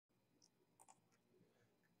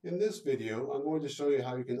In this video, I'm going to show you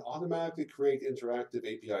how you can automatically create interactive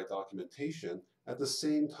API documentation at the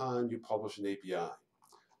same time you publish an API.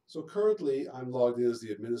 So currently, I'm logged in as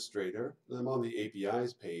the administrator, and I'm on the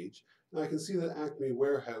APIs page, and I can see that Acme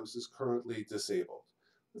Warehouse is currently disabled.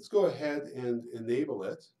 Let's go ahead and enable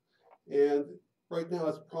it, and right now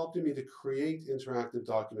it's prompting me to create interactive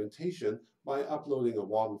documentation by uploading a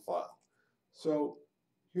WADL file. So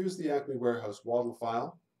here's the Acme Warehouse WADL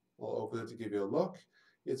file. I'll open it to give you a look.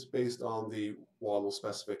 It's based on the WADL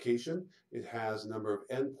specification. It has a number of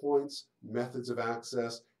endpoints, methods of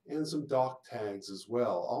access, and some doc tags as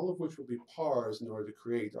well, all of which will be parsed in order to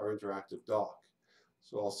create our interactive doc.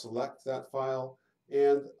 So I'll select that file,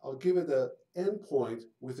 and I'll give it an endpoint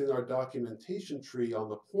within our documentation tree on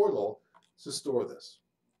the portal to store this.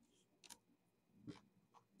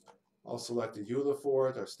 I'll select a EULA for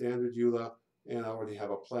it, our standard EULA, and I already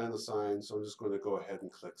have a plan assigned, so I'm just going to go ahead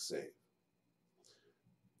and click Save.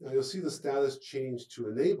 Now you'll see the status change to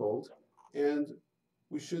enabled, and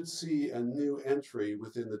we should see a new entry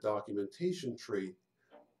within the documentation tree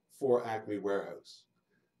for Acme Warehouse.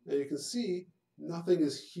 Now you can see nothing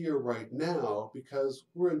is here right now because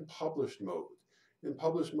we're in published mode. In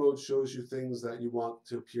published mode shows you things that you want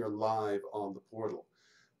to appear live on the portal.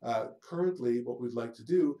 Currently, what we'd like to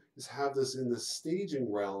do is have this in the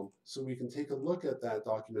staging realm so we can take a look at that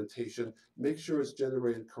documentation, make sure it's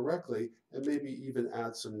generated correctly, and maybe even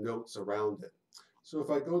add some notes around it. So if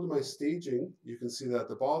I go to my staging, you can see that at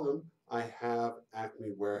the bottom, I have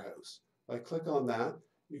Acme Warehouse. If I click on that,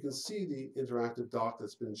 you can see the interactive doc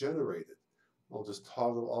that's been generated. I'll just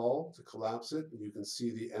toggle all to collapse it, and you can see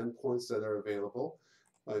the endpoints that are available.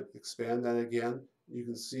 If I expand that again, you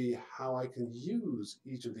can see how I can use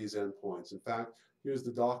each of these endpoints. In fact, here's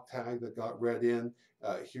the doc tag that got read in.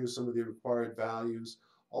 Here's some of the required values.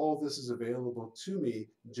 All of this is available to me,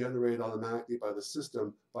 generated automatically by the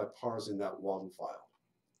system by parsing that WADL file.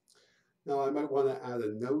 Now, I might want to add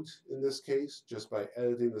a note in this case just by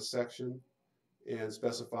editing the section and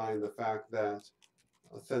specifying the fact that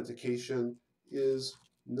authentication is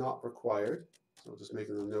not required. So just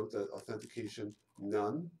making a note that authentication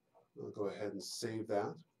none. I'll go ahead and save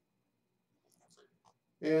that.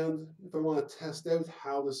 And if I want to test out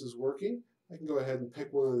how this is working, I can go ahead and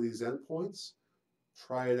pick one of these endpoints,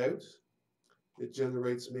 try it out. It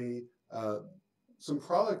generates me some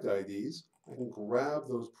product IDs. I can grab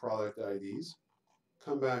those product IDs,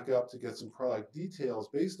 come back up to get some product details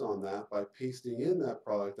based on that by pasting in that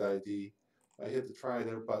product ID. If I hit the try it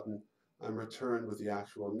out button, I'm returned with the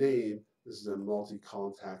actual name. This is a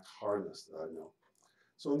multi-contact harness that I know.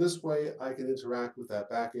 So in this way, I can interact with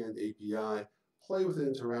that backend API, play with it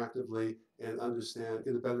interactively, and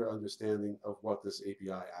get a better understanding of what this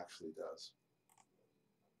API actually does.